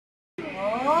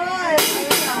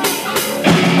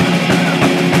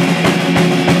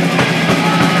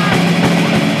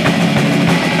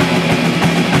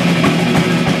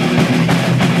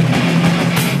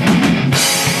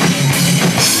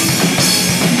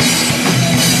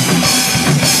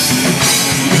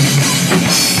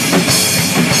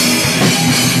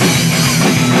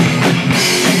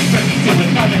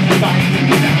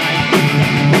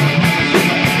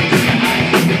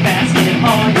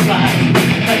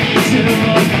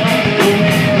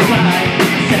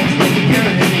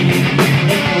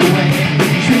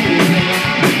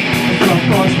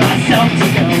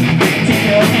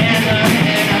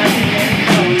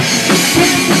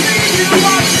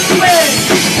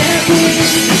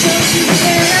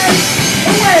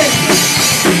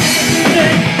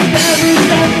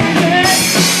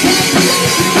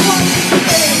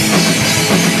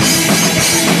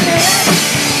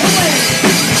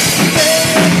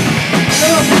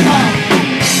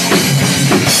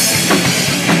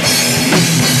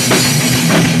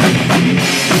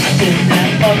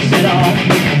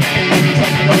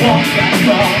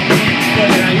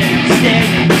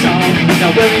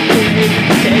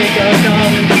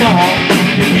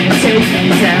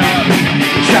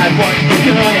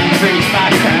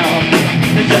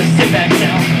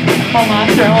On my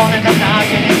throne and I'm not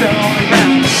getting thrown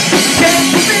around. Can't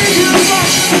believe you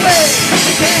walked away.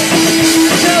 Can't believe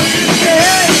you just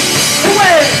stayed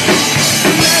away.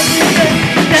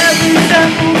 Every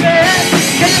simple man.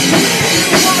 Can't believe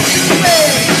you walked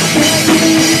away. Can't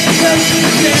believe you just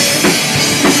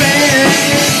stayed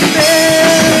away.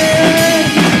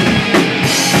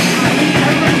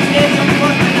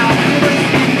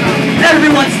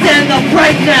 Everyone stand up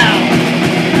right now.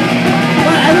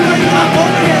 Everybody come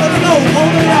over here. Let's go.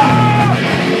 Hold it up.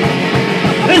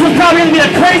 This is probably going to be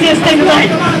the craziest thing tonight.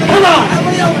 Come on.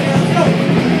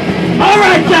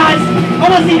 Alright guys, I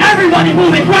want to see everybody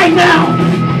moving right now.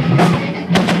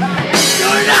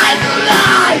 You're not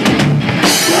alive.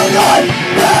 You're not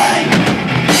alive.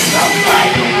 Don't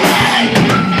fight away.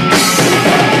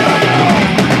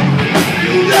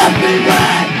 You left me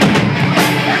back.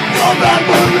 Come back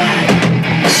for me.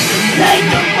 Take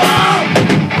the fall.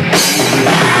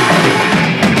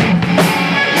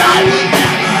 I will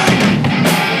never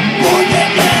forget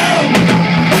you.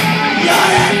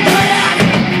 You're a man.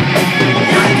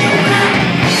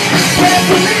 Can't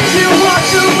believe you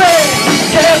walked away.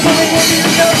 Can't believe you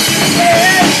just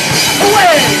stayed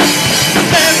away.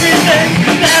 Everything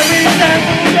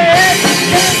away.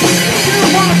 Can't believe you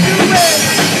walked away.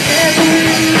 Can't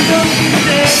believe you just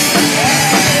stayed away.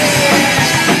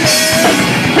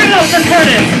 Bring up the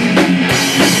curtain.